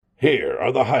Here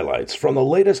are the highlights from the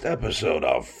latest episode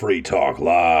of Free Talk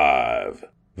Live.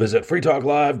 Visit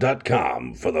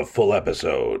freetalklive.com for the full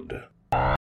episode.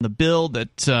 The bill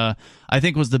that I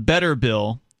think was the better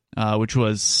bill, which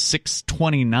was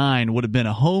 629, would have been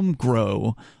a home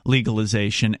grow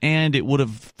legalization, and it would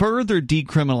have further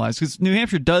decriminalized, because New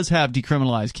Hampshire does have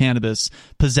decriminalized cannabis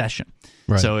possession.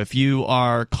 Right. So if you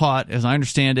are caught, as I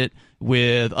understand it,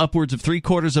 with upwards of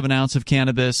 3/4 of an ounce of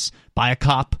cannabis by a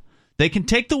cop, they can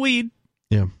take the weed,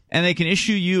 and they can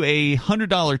issue you a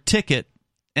 $100 ticket,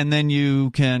 and then you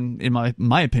can, in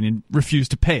my opinion, refuse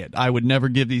to pay it. I would never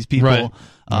give these people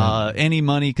any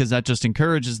money, because that just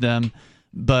encourages them.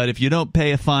 But if you don't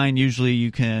pay a fine, usually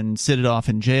you can sit it off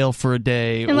in jail for a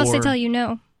day. Unless they tell you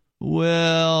no.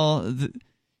 Well,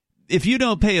 if you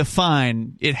don't pay a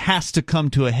fine, it has to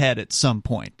come to a head at some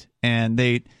point. And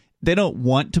they don't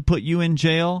want to put you in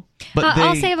jail. But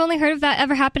I'll say I've only heard of that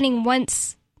ever happening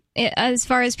once, as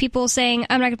far as people saying,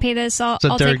 I'm not going to pay this, I'll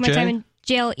take my time in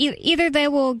jail. Either they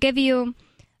will give you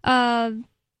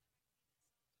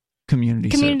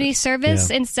community service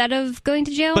instead of going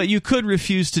to jail. But you could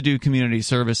refuse to do community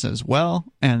service as well,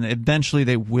 and eventually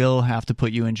they will have to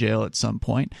put you in jail at some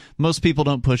point. Most people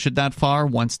don't push it that far.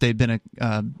 Once they've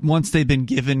been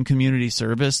given community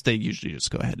service, they usually just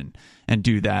go ahead and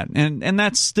do that. And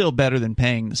that's still better than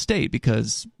paying the state,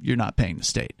 because you're not paying the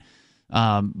state.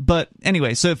 But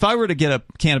anyway, so if I were to get a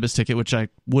cannabis ticket, which I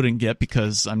wouldn't get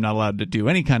because I'm not allowed to do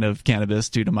any kind of cannabis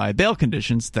due to my bail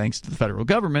conditions, thanks to the federal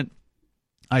government,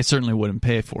 I certainly wouldn't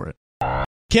pay for it.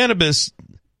 Cannabis,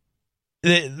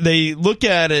 they look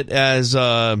at it as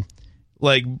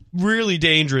like really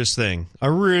dangerous thing, a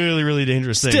really, really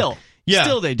dangerous thing. Still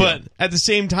they do. But at the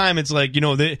same time, it's like,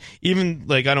 even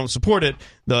like I don't support it,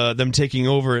 them taking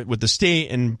over it with the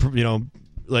state and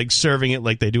like serving it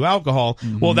like they do alcohol.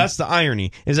 Mm-hmm. Well, that's the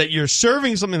irony, is that you're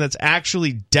serving something that's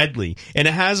actually deadly, and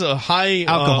it has a high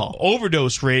alcohol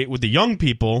overdose rate with the young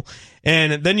people.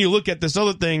 And then you look at this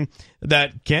other thing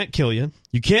that can't kill you.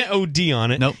 You can't OD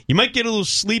on it. Nope. You might get a little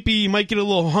sleepy. You might get a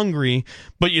little hungry,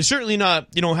 but you're certainly not,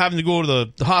 having to go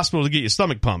to the hospital to get your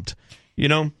stomach pumped.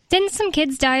 Didn't some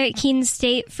kids die at Keene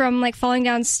State from like falling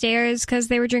downstairs because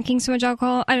they were drinking so much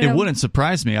alcohol? I don't know. It wouldn't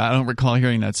surprise me. I don't recall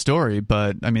hearing that story,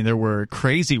 but I mean, there were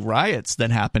crazy riots that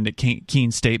happened at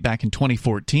Keene State back in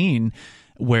 2014,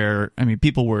 where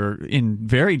people were in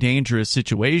very dangerous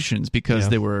situations because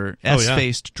they were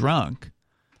S-faced drunk.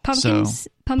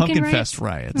 Pumpkin fest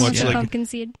riots. Much like pumpkin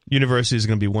seed. University is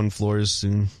going to be one floors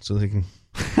soon, so they can.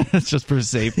 It's just for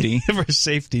safety. For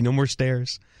safety, no more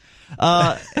stairs.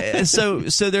 So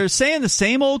they're saying the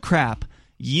same old crap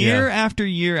year after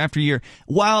year after year,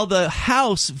 while the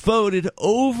House voted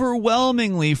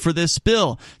overwhelmingly for this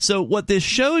bill. So what this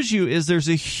shows you is there's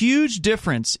a huge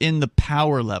difference in the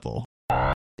power level.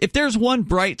 If there's one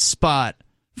bright spot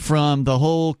from the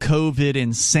whole COVID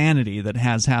insanity that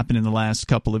has happened in the last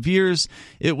couple of years,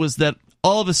 it was that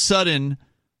all of a sudden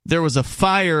there was a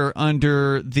fire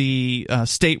under the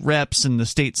state reps and the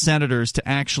state senators to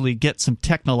actually get some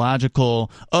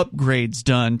technological upgrades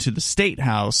done to the state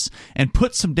house and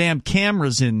put some damn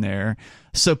cameras in there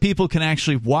so people can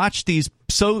actually watch these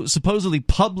supposedly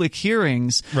public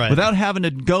hearings without having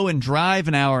to go and drive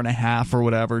an hour and a half or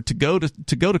whatever to go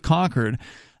to Concord.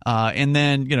 And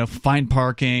then find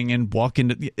parking and walk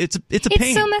into it's a pain.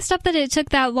 It's so messed up that it took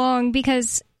that long,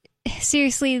 because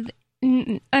seriously,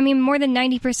 more than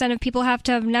 90% of people have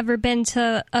to have never been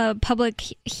to a public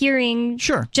hearing,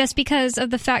 just because of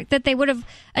the fact that they would have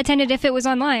attended if it was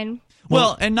online.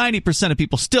 Well, and 90% of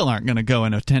people still aren't going to go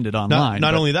and attend it online.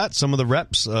 Not only that, some of the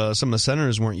reps, some of the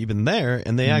senators weren't even there,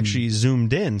 and they actually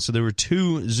zoomed in. So there were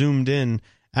 2 zoomed in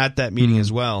at that meeting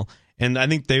as well. And I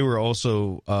think they were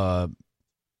also... Were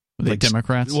they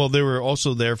Democrats? Well, they were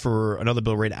also there for another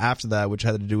bill right after that, which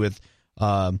had to do with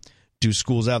do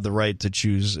schools have the right to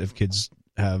choose if kids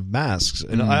have masks?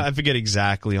 And I forget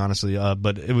exactly, honestly,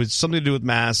 but it was something to do with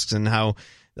masks and how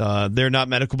they're not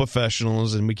medical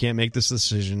professionals and we can't make this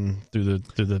decision through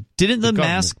the. Didn't the government.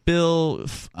 mask bill?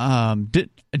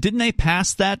 Didn't they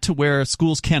pass that to where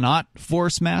schools cannot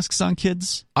force masks on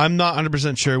kids? I'm not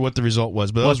 100% sure what the result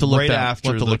was, but that was right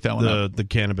after the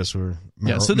cannabis or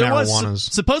so there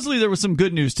marijuanas. Supposedly there was some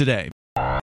good news today.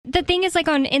 The thing is, like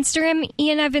on Instagram,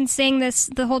 Ian, I've been saying this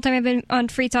the whole time I've been on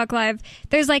Free Talk Live,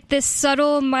 there's like this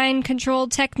subtle mind control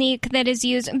technique that is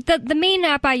used. The main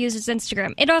app I use is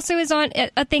Instagram. It also is on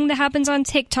a thing that happens on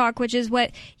TikTok, which is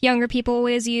what younger people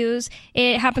always use.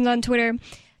 It happens on Twitter.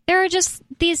 There are just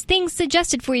these things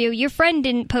suggested for you. Your friend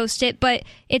didn't post it, but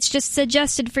it's just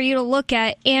suggested for you to look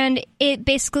at. And it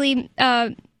basically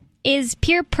is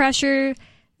peer pressure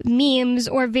memes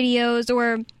or videos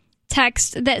or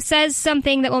text that says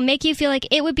something that will make you feel like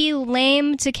it would be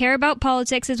lame to care about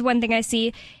politics is one thing I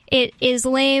see. It is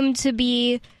lame to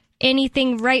be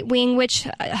anything right-wing, which,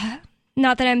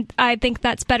 not that I think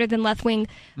that's better than left-wing,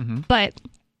 but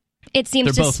it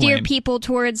seems to steer people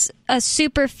towards a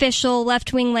superficial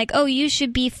left-wing, like, oh, you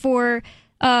should be for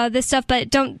this stuff, but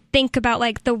don't think about,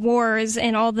 like, the wars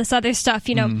and all this other stuff,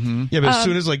 you know? Yeah, but as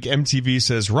soon as, like, MTV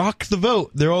says, rock the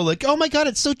vote, they're all like, oh my god,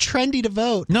 it's so trendy to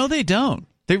vote. No, they don't.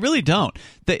 They really don't.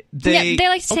 They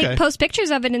like to post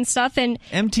pictures of it and stuff, and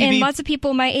MTV, and lots of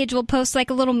people my age will post like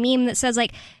a little meme that says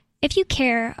like, if you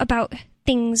care about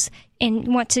things and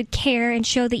want to care and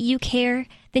show that you care,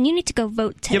 then you need to go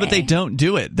vote today. Yeah, but they don't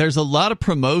do it. There's a lot of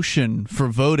promotion for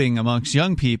voting amongst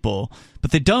young people,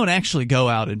 but they don't actually go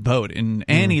out and vote in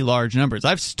any large numbers.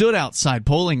 I've stood outside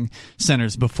polling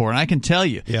centers before, and I can tell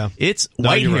you, it's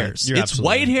white hairs. Right. It's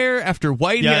white hair after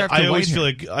white hair after white hair. I always feel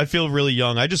like I feel really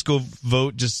young. I just go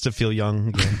vote just to feel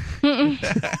young again.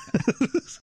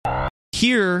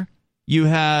 Here, you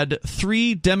had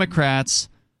 3 Democrats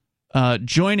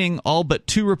joining all but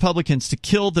 2 Republicans to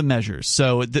kill the measures.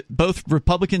 So both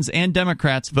Republicans and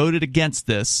Democrats voted against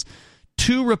this.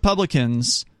 2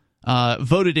 Republicans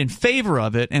voted in favor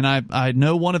of it, and I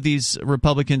know one of these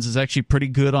Republicans is actually pretty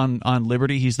good on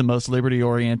liberty. He's the most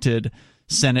liberty-oriented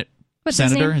senator.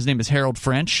 His name is Harold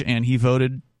French, and he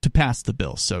voted to pass the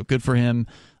bill. So good for him.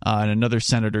 And another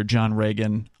senator, John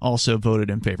Reagan, also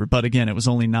voted in favor. But again, it was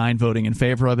only 9 voting in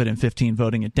favor of it and 15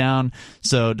 voting it down.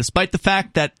 So despite the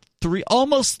fact that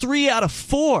almost 3 out of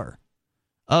 4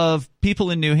 of people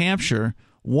in New Hampshire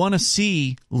want to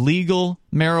see legal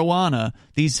marijuana,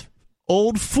 these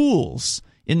old fools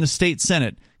in the state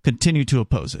Senate continue to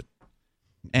oppose it.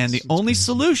 And the only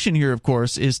solution here, of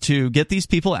course, is to get these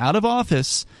people out of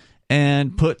office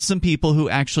and put some people who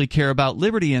actually care about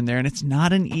liberty in there, and it's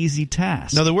not an easy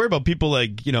task. Now, they worry about people,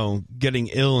 like, you know, getting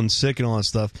ill and sick and all that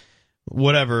stuff,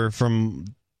 whatever, from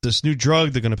this new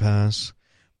drug they're going to pass.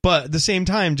 But at the same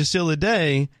time, just the other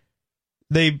day,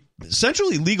 they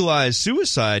essentially legalized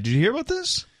suicide. Did you hear about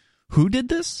this? Who did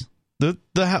this? The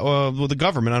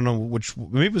government. I don't know which.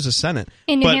 Maybe it was the Senate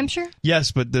in New Hampshire.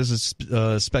 Yes, but there's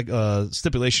a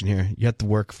stipulation here. You have to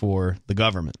work for the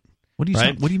government. What do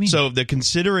you mean? So they're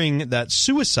considering that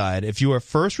suicide. If you are a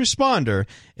first responder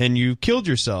and you killed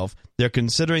yourself, they're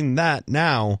considering that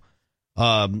now,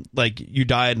 like you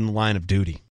died in the line of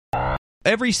duty.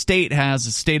 Every state has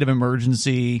a state of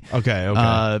emergency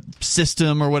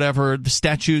system or whatever, the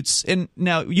statutes. And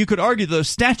now you could argue those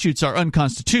statutes are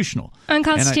unconstitutional.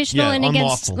 Unconstitutional and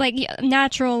against unlawful. Like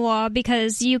natural law,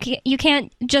 because you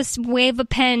can't just wave a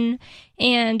pen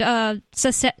and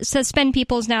suspend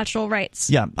people's natural rights.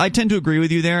 Yeah, I tend to agree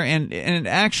with you there. And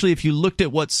actually, if you looked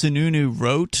at what Sununu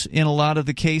wrote in a lot of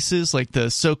the cases, like the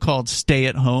so-called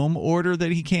stay-at-home order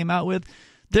that he came out with,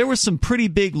 there were some pretty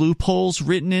big loopholes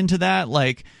written into that,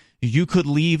 like you could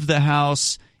leave the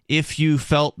house if you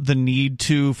felt the need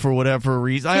to for whatever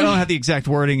reason. I don't have the exact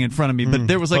wording in front of me, but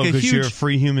there was like a huge... you're a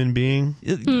free human being?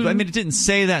 I mean, it didn't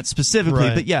say that specifically,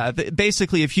 but yeah,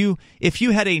 basically if you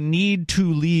had a need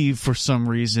to leave for some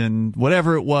reason,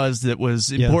 whatever it was that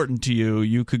was important to you,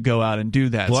 you could go out and do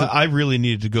that. Well, I really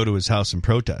needed to go to his house and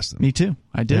protest him. Me too.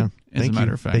 I did, as a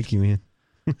matter of fact. Thank you, Ian.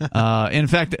 In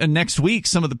fact, next week,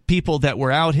 some of the people that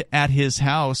were out at his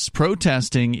house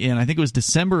protesting in, I think it was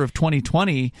December of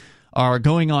 2020, are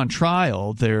going on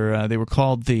trial. They were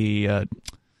called the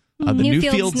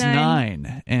Newfields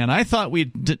Nine, and I thought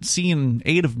we'd seen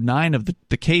 8 of 9 of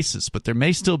the cases, but there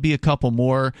may still be a couple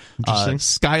more.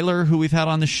 Skyler, who we've had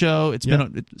on the show, it's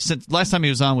been since last time he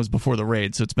was on was before the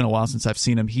raid, so it's been a while since I've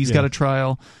seen him. He's got a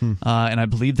trial, and I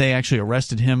believe they actually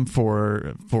arrested him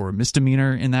for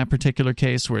misdemeanor in that particular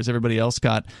case, whereas everybody else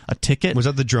got a ticket. Was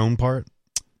that the drone part?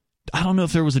 I don't know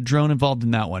if there was a drone involved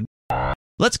in that one.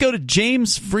 Let's go to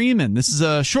James Freeman. This is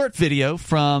a short video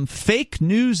from Fake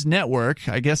News Network.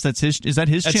 I guess that's his. Is that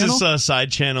his channel? That's his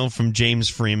side channel from James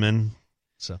Freeman.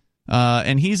 So,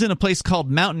 and he's in a place called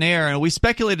Mountain Air, and we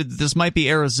speculated that this might be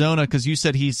Arizona because you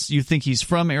said you think he's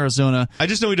from Arizona. I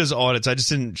just know he does audits. I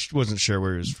just wasn't sure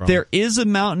where he was from. There is a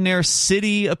Mountain Air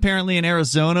city apparently in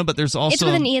Arizona, but there's also it's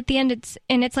with an E at the end.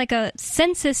 It's like a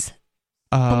census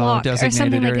block or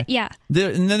something like that. Yeah.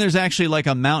 And then there's actually like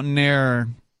a Mountain Air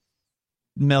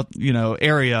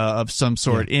area of some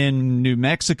sort in New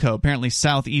Mexico, apparently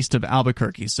southeast of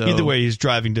Albuquerque. So either way, he's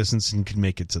driving distance and can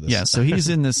make it to this. Yeah, so he's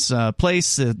in this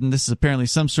place, and this is apparently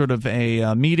some sort of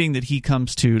a meeting that he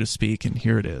comes to speak, and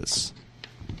here it is.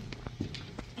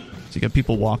 So you got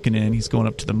people walking in. He's going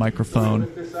up to the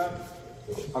microphone.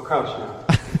 I'll crouch now.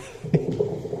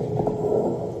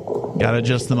 Gotta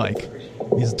adjust the mic.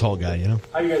 He's a tall guy, you know.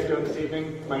 How you guys doing this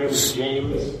evening? My name is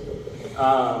James.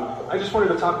 I just wanted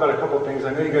to talk about a couple of things.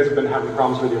 I know you guys have been having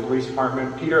problems with your police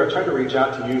department. Peter, I tried to reach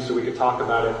out to you so we could talk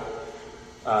about it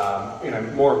in a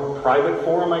more private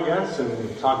forum, I guess,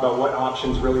 and talk about what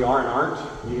options really are and aren't.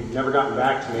 You've never gotten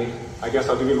back to me. I guess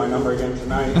I'll give you my number again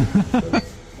tonight.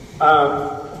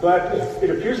 But it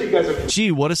appears that you guys are...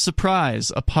 Gee, what a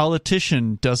surprise. A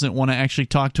politician doesn't want to actually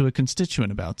talk to a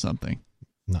constituent about something.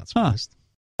 Not surprised.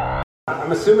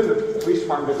 I'm assuming that the police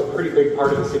department is a pretty big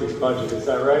part of the city's budget. Is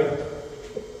that right?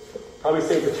 Probably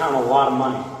saved the town a lot of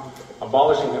money,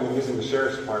 abolishing them and using the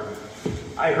sheriff's department.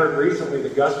 I heard recently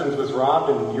that Gustin's was robbed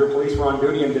and your police were on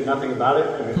duty and did nothing about it,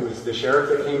 and it was the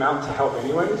sheriff that came out to help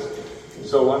anyways.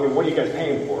 So, I mean, what are you guys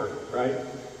paying for, right?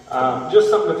 Just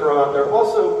something to throw out there.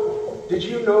 Also, did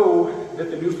you know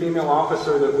that the new female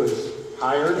officer that was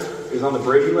hired is on the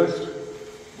Brady list?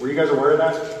 Were you guys aware of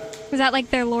that? Is that like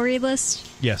their Lori list?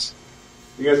 Yes.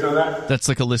 You guys know that? That's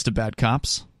like a list of bad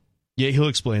cops? Yeah, he'll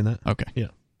explain that. Okay. Yeah.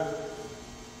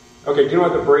 Okay, do you know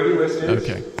what the Brady list is?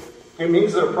 Okay. It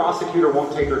means that a prosecutor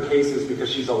won't take her cases because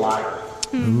she's a liar.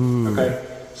 Okay?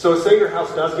 So say your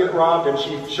house does get robbed and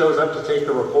she shows up to take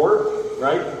the report,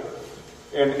 right?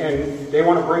 And they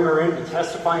want to bring her in to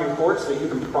testify in court so that you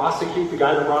can prosecute the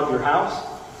guy that robbed your house.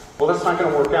 Well, that's not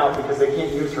going to work out because they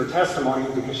can't use her testimony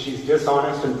because she's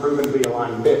dishonest and proven to be a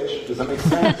lying bitch. Does that make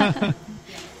sense?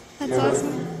 That's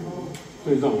awesome.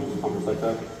 Please don't use comments like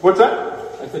that. What's that?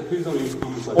 I said, please don't use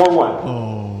comments like that. Or what?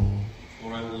 Oh.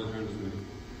 Or I will adjourn this meeting.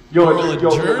 We'll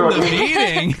adjourn the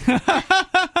meeting.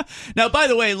 Now, by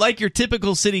the way, like your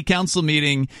typical city council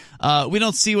meeting, we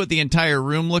don't see what the entire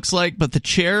room looks like, but the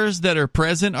chairs that are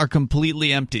present are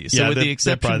completely empty. So yeah, with the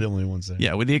exception, they're probably the only ones there.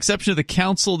 Yeah, with the exception of the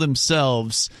council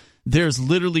themselves, there's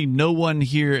literally no one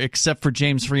here except for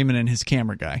James Freeman and his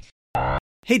camera guy.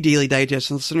 Hey Daily Digest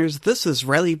listeners, this is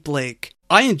Riley Blake.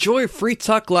 I enjoy Free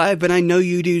Talk Live and I know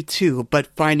you do too,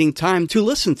 but finding time to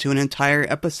listen to an entire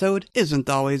episode isn't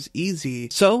always easy.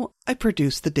 So, I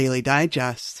produce the Daily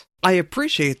Digest. I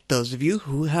appreciate those of you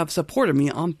who have supported me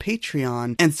on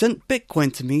Patreon and sent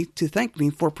Bitcoin to me to thank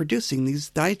me for producing these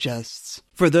digests.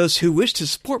 For those who wish to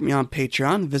support me on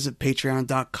Patreon, visit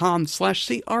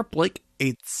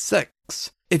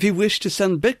patreon.com/crblake86. If you wish to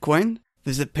send Bitcoin,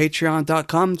 visit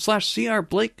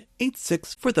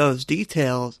patreon.com/crblake86 for those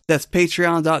details. That's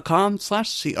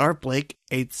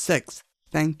patreon.com/crblake86.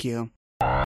 Thank you.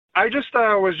 I just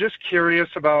was just curious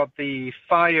about the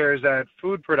fires at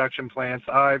food production plants.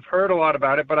 I've heard a lot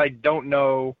about it, but I don't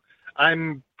know.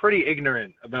 I'm pretty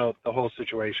ignorant about the whole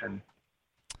situation.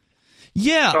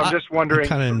 Yeah. So I'm just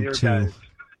wondering I'm from your guys.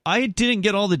 I didn't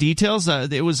get all the details.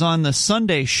 It was on the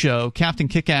Sunday show. Captain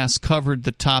Kickass covered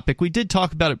the topic. We did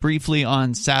talk about it briefly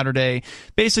on Saturday.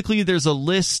 Basically, there's a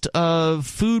list of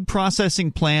food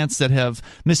processing plants that have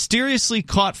mysteriously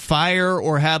caught fire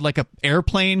or had like a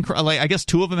airplane. I guess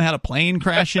two of them had a plane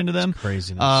crash into them.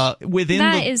 Craziness.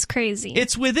 That is crazy.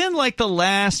 It's within like the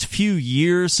last few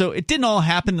years, so it didn't all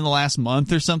happen in the last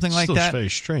month or something like Still that.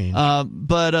 Very strange.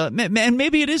 But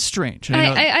maybe it is strange.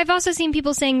 I've also seen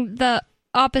people saying the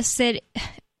opposite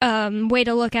way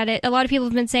to look at it. A lot of people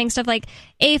have been saying stuff like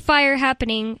a fire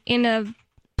happening in a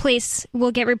place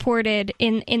will get reported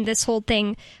in this whole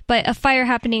thing, but a fire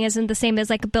happening isn't the same as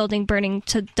like a building burning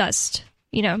to dust,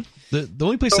 you know. The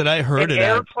only place that I heard an it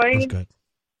airplane? at...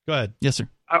 Go ahead. Yes, sir.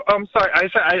 I'm sorry.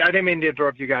 I didn't mean to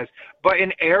interrupt you guys, but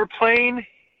an airplane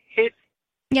hit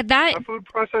that a food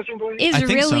processing plant? is I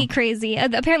think really so. crazy.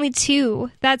 Apparently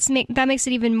two. That makes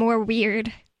it even more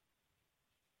weird.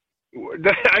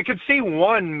 I could see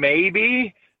one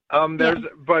maybe.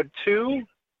 But two,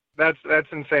 that's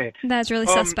insane. That's really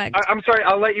suspect. I'm sorry.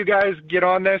 I'll let you guys get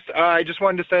on this. I just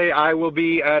wanted to say I will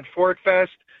be at Fork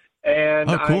Fest, and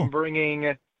cool. I'm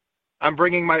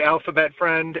bringing my alphabet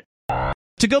friend.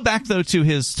 To go back though to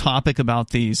his topic about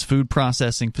these food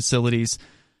processing facilities,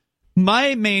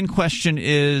 my main question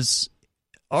is: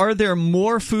 are there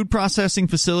more food processing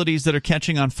facilities that are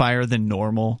catching on fire than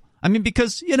normal? I mean,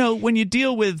 because, you know, when you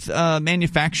deal with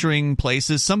manufacturing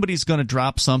places, somebody's going to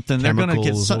drop something. They're going to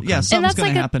get something's going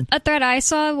to happen. A thread I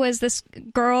saw was this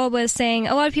girl was saying,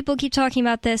 a lot of people keep talking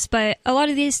about this, but a lot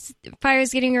of these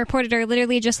fires getting reported are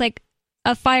literally just like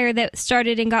a fire that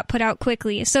started and got put out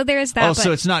quickly. So there's that. Oh,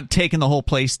 so it's not taking the whole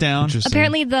place down?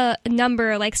 Apparently the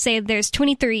number, like say there's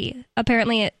 23.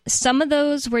 Apparently some of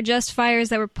those were just fires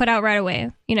that were put out right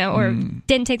away, you know, or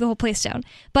didn't take the whole place down.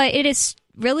 But it is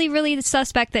really, really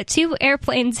suspect that two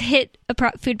airplanes hit a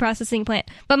food processing plant.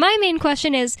 But my main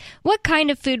question is, what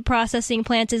kind of food processing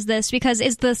plant is this? Because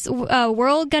is this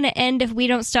world going to end if we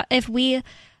don't stop? If we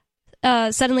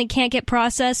suddenly can't get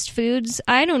processed foods.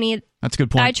 I don't eat. That's a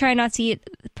good point. I try not to eat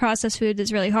processed food.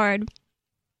 It's really hard.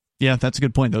 Yeah, that's a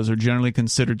good point. Those are generally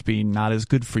considered to be not as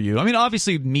good for you. I mean,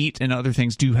 obviously, meat and other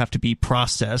things do have to be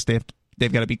processed.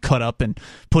 They've got to be cut up and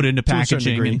put into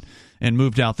packaging and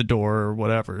moved out the door or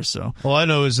whatever. So all I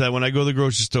know is that when I go to the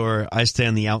grocery store, I stay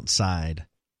on the outside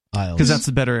aisles. Because that's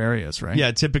the better areas, right?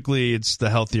 Yeah, typically it's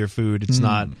the healthier food. It's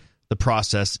not the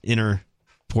processed inner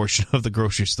portion of the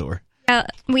grocery store. Yeah,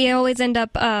 we always end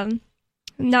up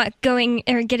not going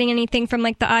or getting anything from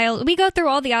like the aisle. We go through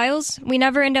all the aisles. We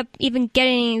never end up even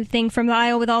getting anything from the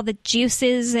aisle with all the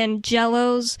juices and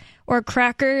jellos or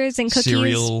crackers and cookies.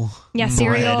 Cereal. Yeah,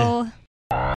 cereal.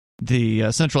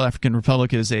 The Central African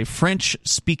Republic is a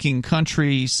French-speaking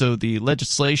country, so the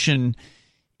legislation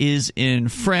is in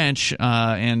French,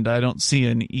 and I don't see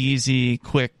an easy,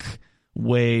 quick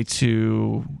way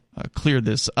to clear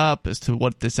this up as to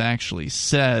what this actually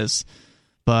says.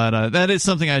 But that is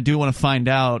something I do want to find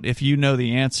out. If you know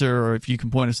the answer or if you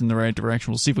can point us in the right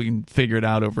direction, we'll see if we can figure it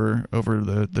out over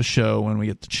the show when we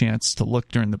get the chance to look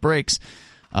during the breaks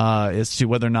as to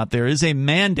whether or not there is a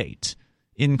mandate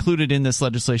included in this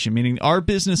legislation, meaning are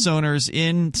business owners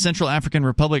in Central African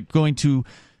Republic going to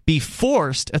be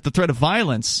forced at the threat of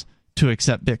violence to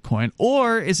accept Bitcoin,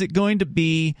 or is it going to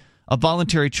be a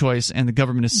voluntary choice and the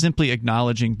government is simply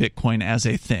acknowledging Bitcoin as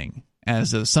a thing,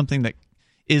 as something that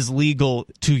is legal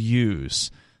to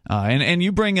use? And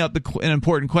you bring up an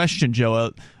important question,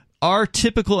 Joe. Our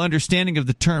typical understanding of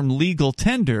the term legal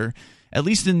tender, at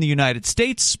least in the United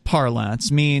States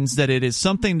parlance, means that it is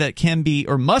something that can be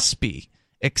or must be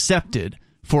accepted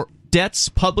for debts,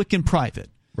 public and private.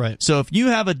 Right. So if you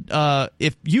have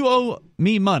if you owe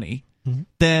me money,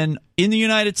 then in the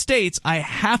United States, I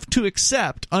have to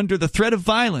accept, under the threat of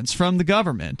violence from the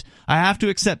government, I have to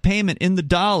accept payment in the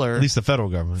dollar. At least the federal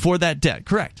government. For that debt.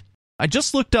 Correct. I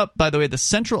just looked up, by the way, the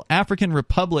Central African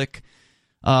Republic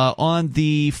on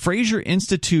the Fraser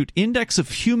Institute Index of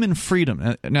Human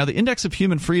Freedom. Now, the Index of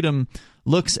Human Freedom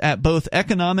looks at both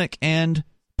economic and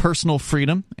personal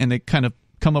freedom, and they kind of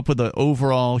come up with an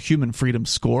overall human freedom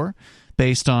score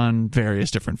based on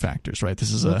various different factors, right?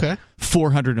 This is a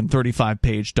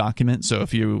 435-page document, so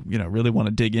if you really want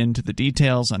to dig into the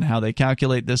details on how they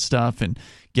calculate this stuff and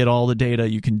get all the data,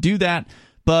 you can do that.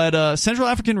 But Central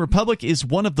African Republic is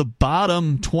one of the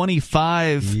bottom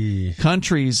 25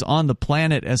 countries on the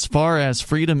planet as far as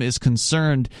freedom is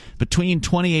concerned. Between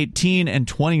 2018 and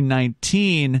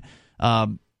 2019,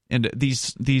 and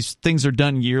these things are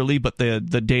done yearly, but the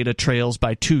data trails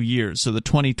by 2 years. So the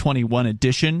 2021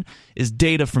 edition is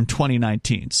data from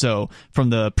 2019. So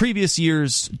from the previous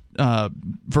year's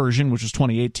version, which was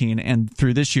 2018, and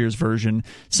through this year's version,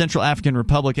 Central African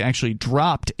Republic actually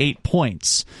dropped 8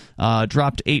 points,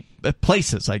 dropped 8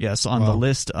 places, I guess, on the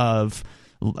list of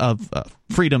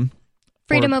freedom.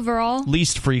 Freedom overall?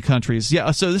 Least free countries.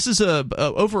 Yeah, so this is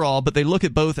overall, but they look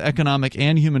at both economic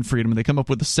and human freedom, and they come up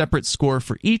with a separate score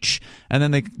for each, and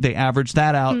then they average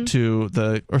that out to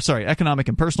economic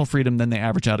and personal freedom, then they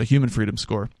average out a human freedom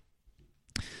score.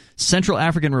 Central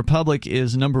African Republic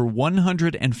is number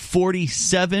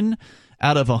 147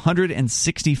 out of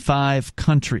 165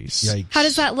 countries. Yikes. How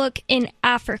does that look in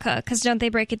Africa? Because don't they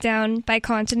break it down by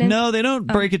continent? No, they don't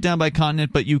break it down by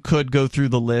continent, but you could go through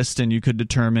the list and you could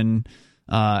determine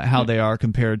how they are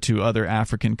compared to other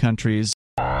African countries.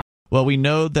 Well, we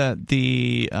know that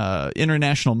the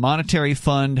International Monetary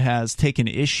Fund has taken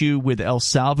issue with El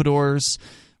Salvador's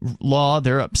law.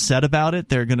 They're upset about it.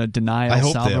 They're going to deny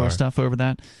El Salvador stuff over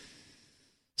that.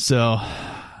 So,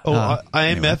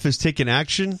 IMF is taking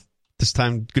action. This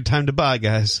time, good time to buy,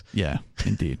 guys. Yeah,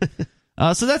 indeed.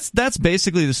 So that's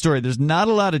basically the story. There's not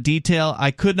a lot of detail.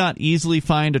 I could not easily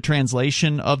find a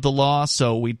translation of the law,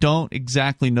 so we don't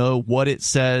exactly know what it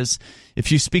says.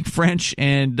 If you speak French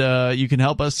and you can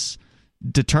help us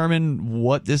determine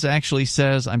what this actually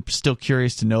says, I'm still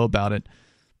curious to know about it.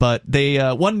 But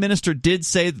one minister did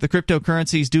say that the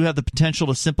cryptocurrencies do have the potential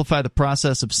to simplify the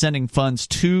process of sending funds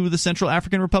to the Central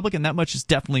African Republic, and that much is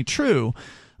definitely true.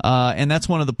 And that's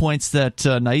one of the points that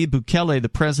Nayib Bukele, the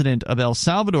president of El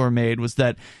Salvador, made, was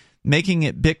that making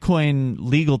it Bitcoin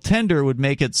legal tender would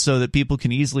make it so that people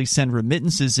can easily send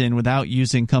remittances in without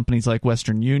using companies like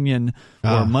Western Union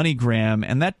or MoneyGram.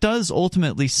 And that does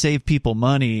ultimately save people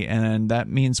money, and that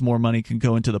means more money can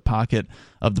go into the pocket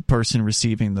of the person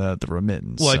receiving the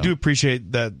remittance. Well, I do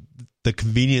appreciate that the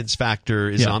convenience factor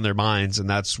is on their minds, and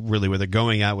that's really where they're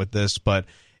going at with this.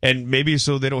 And maybe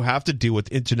so they don't have to deal with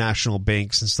international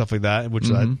banks and stuff like that, which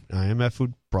IMF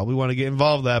would probably want to get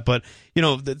involved in that. But,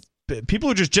 people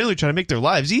are just generally trying to make their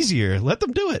lives easier. Let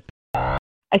them do it.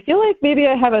 I feel like maybe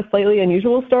I have a slightly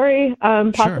unusual story,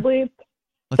 possibly. Sure.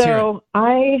 Let's hear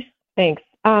it. Thanks.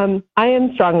 I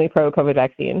am strongly pro-COVID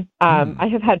vaccine. I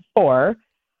have had 4.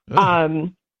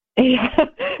 Okay.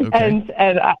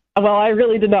 And I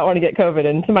really did not want to get COVID,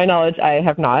 and to my knowledge, I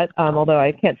have not. Although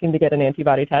I can't seem to get an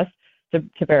antibody test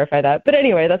to verify that. But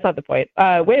anyway, that's not the point.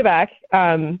 Way back,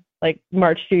 like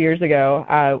March 2 years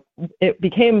ago, it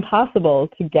became possible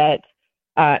to get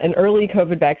an early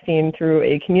COVID vaccine through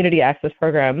a community access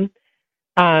program.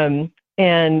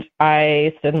 And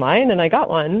I stood in line and I got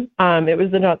one. It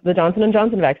was the Johnson &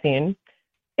 Johnson vaccine.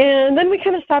 And then we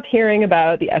kind of stopped hearing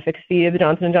about the efficacy of the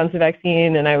Johnson & Johnson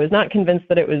vaccine, and I was not convinced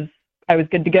that I was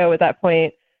good to go at that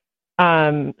point.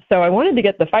 So I wanted to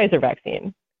get the Pfizer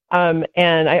vaccine.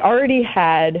 And I already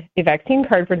had a vaccine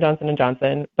card for Johnson &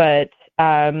 Johnson, but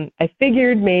I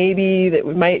figured maybe that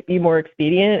it might be more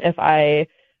expedient if I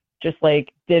just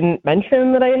didn't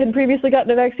mention that I had previously gotten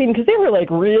a vaccine, because they were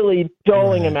really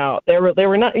doling them out. They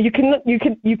were not. You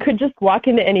could just walk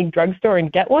into any drugstore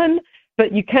and get one,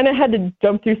 but you kind of had to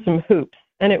jump through some hoops,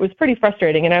 and it was pretty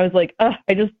frustrating. And I was like,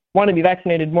 I just want to be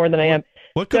vaccinated more than I am.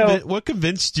 What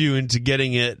convinced you into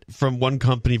getting it from one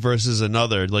company versus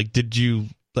another? Did you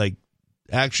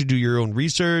actually do your own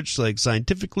research,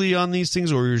 scientifically on these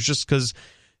things, or was it just because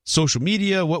social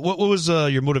media? What was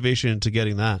your motivation into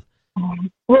getting that?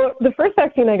 Well, the first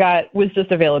vaccine I got was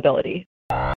just availability.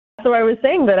 So I was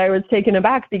saying that I was taken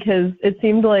aback because it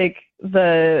seemed like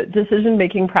the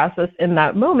decision-making process in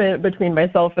that moment between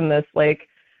myself and this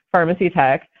pharmacy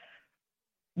tech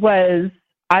was,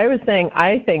 I was saying,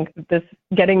 I think that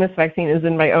getting this vaccine is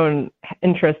in my own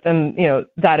interest and,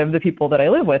 that of the people that I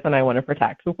live with and I want to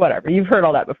protect, whatever. You've heard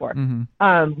all that before.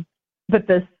 Mm-hmm. But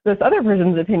this other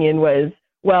person's opinion was,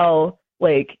 well,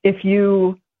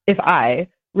 if I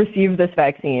receive this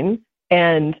vaccine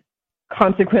and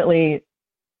consequently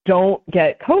don't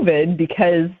get COVID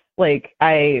because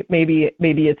maybe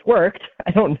it's worked,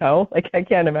 I don't know, I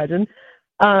can't imagine,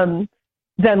 then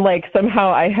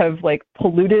somehow I have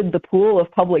polluted the pool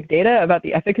of public data about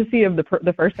the efficacy of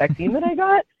the first vaccine that I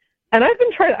got. And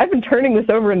I've been turning this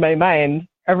over in my mind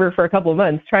for a couple of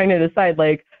months, trying to decide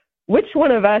which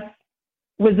one of us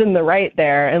was in the right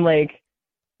there, and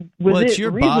it's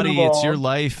your body, it's your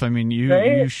life. I mean,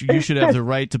 you should have the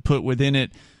right to put within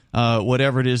it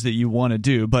whatever it is that you want to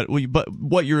do. But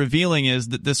what you're revealing is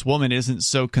that this woman isn't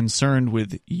so concerned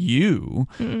with you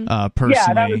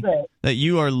personally, that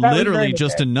you are literally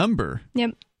just a number.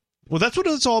 Yep. Well, that's what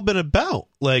it's all been about.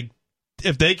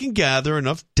 If they can gather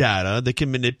enough data, they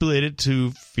can manipulate it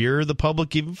to fear the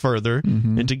public even further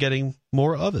into getting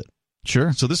more of it.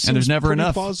 Sure. So this, and there's never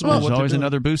enough. There's always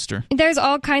another booster. There's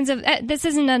all kinds of. This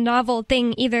isn't a novel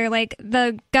thing either.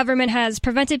 The government has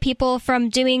prevented people from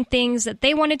doing things that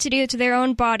they wanted to do to their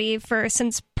own body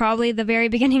since probably the very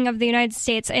beginning of the United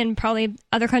States and probably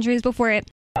other countries before it.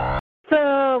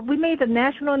 So we made the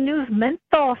national news.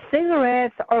 Menthol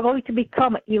cigarettes are going to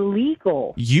become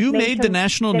illegal. You made the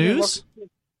national news?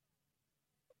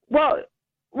 Well, it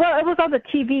was on the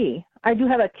TV. I do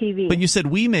have a TV. But you said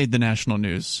we made the national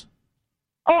news.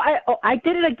 I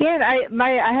did it again.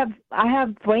 I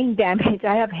have brain damage.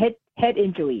 I have head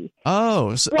injury.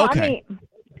 Oh, okay.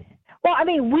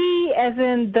 We as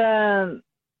in the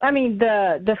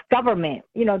government.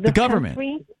 The government.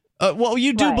 Country. Well,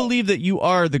 you do believe that you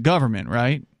are the government,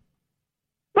 right?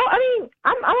 Well,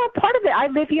 I'm a part of it. I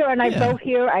live here and I vote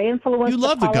here. I influence. You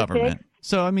love the politics. government,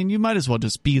 so you might as well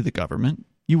just be the government.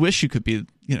 You wish you could be.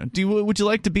 Would you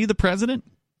like to be the president?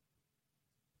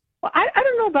 Well, I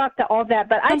don't know about all that,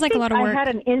 but Sounds I think I had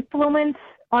an influence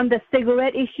on the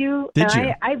cigarette issue. Did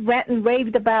you? I rant and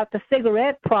raved about the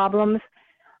cigarette problems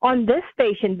on this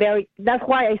station. That's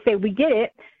why I say we did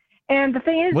it. And the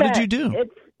thing is, what did you do?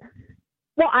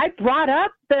 I brought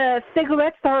up the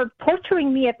cigarettes are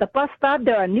torturing me at the bus stop.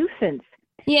 They're a nuisance.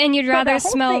 Yeah, and you'd rather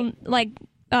smell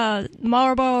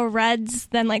Marlboro Reds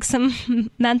than some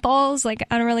menthols.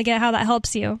 I don't really get how that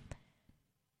helps you.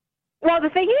 Well, the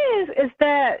thing is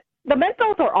that the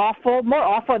menthols are more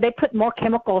awful. They put more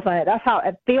chemicals on it. That's how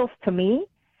it feels to me.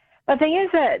 The thing is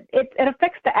that it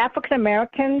affects the African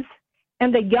Americans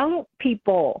and the young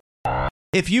people.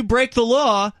 If you break the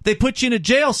law, they put you in a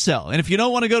jail cell. And if you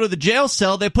don't want to go to the jail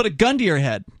cell, they put a gun to your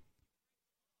head.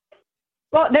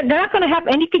 Well, they're not going to have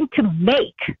anything to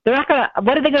make. They're not going to.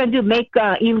 What are they going to do? Make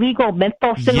illegal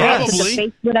menthol cigarettes in the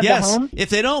basement of the home? If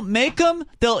they don't make them,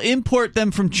 they'll import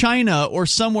them from China or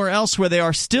somewhere else where they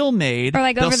are still made. Or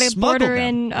over the border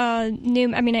in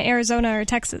Arizona or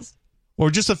Texas. or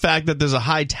just the fact that there's a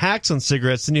high tax on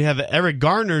cigarettes, and you have Eric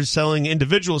Garner selling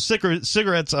individual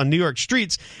cigarettes on New York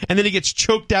streets, and then he gets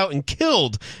choked out and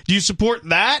killed. Do you support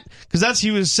that? Because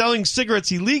he was selling cigarettes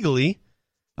illegally.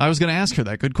 I was going to ask her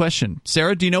that. Good question.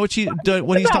 Sarah, do you know what he's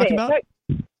talking about?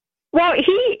 Well,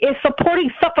 he is supporting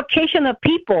suffocation of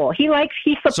people. He's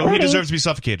supporting. So he deserves to be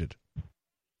suffocated.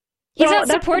 He's not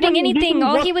supporting anything.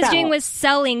 All he was doing was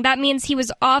selling. That means he was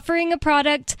offering a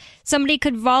product. Somebody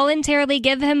could voluntarily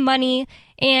give him money,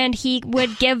 and he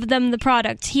would give them the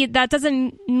product. That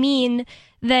doesn't mean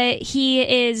that he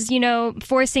is,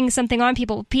 forcing something on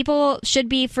people. People should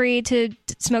be free to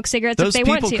smoke cigarettes if they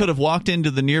want to. Those people could have walked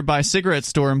into the nearby cigarette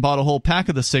store and bought a whole pack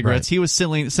of the cigarettes. Right. He was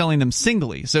selling them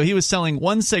singly. So he was selling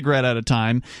one cigarette at a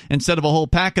time instead of a whole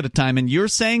pack at a time. And you're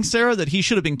saying, Sarah, that he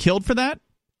should have been killed for that?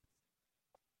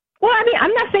 Well, I mean,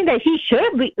 I'm not saying that he should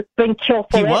have been killed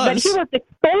for it, but he was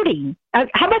extorting.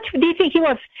 How much do you think he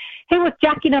was? He was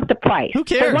jacking up the price. Who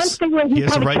cares? He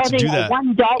has the right to do that.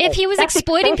 $1. If he was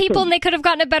exploiting people and they could have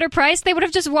gotten a better price, they would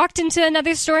have just walked into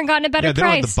another store and gotten a better price. They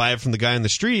don't have to buy it from the guy in the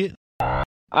street.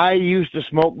 I used to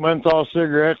smoke menthol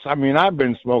cigarettes. I mean, I've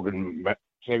been smoking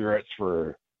cigarettes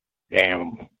for,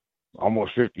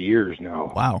 almost 50 years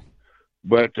now. Wow.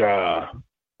 But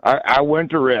I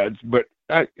went to Reds, but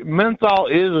menthol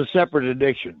is a separate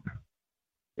addiction.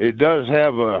 It does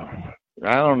have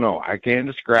I don't know, I can't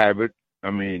describe it.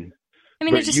 I mean,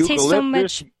 it just tastes so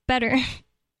much better.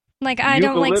 I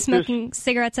don't like smoking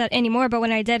cigarettes anymore, but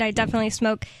when I did, I definitely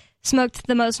smoked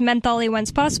the most mentholy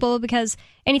ones possible, because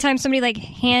anytime somebody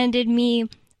handed me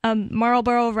a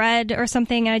Marlboro Red or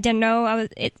something and I didn't know,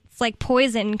 it's like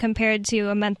poison compared to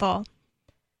a menthol.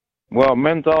 Well,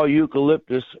 menthol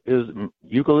eucalyptus is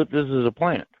a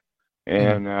plant.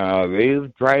 And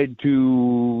they've tried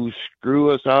to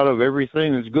screw us out of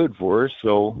everything that's good for us,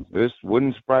 so this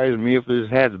wouldn't surprise me if this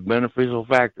has beneficial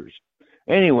factors.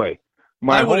 Anyway,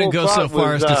 I wouldn't go so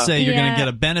far as to say you're going to get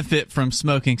a benefit from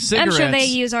smoking cigarettes. I'm sure they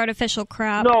use artificial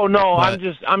crap. No,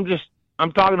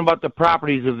 I'm talking about the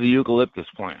properties of the eucalyptus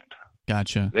plant.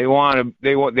 Gotcha. They want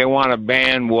to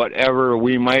ban whatever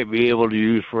we might be able to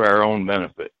use for our own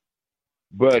benefit.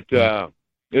 But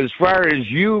as far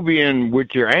as you being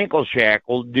with your ankle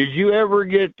shackled, did you ever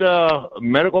get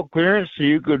medical clearance so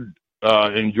you could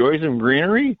enjoy some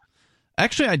greenery?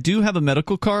 Actually, I do have a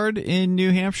medical card in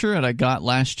New Hampshire that I got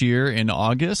last year in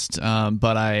August,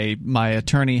 but my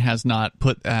attorney has not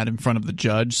put that in front of the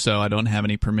judge, so I don't have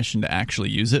any permission to actually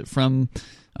use it from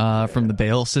the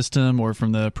bail system or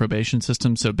from the probation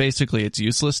system. So basically, it's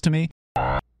useless to me.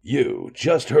 You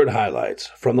just heard highlights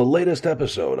from the latest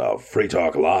episode of Free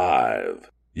Talk Live.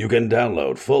 You can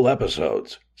download full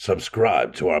episodes,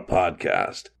 subscribe to our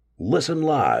podcast, listen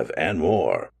live, and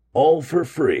more, all for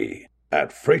free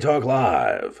at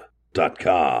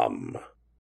freetalklive.com.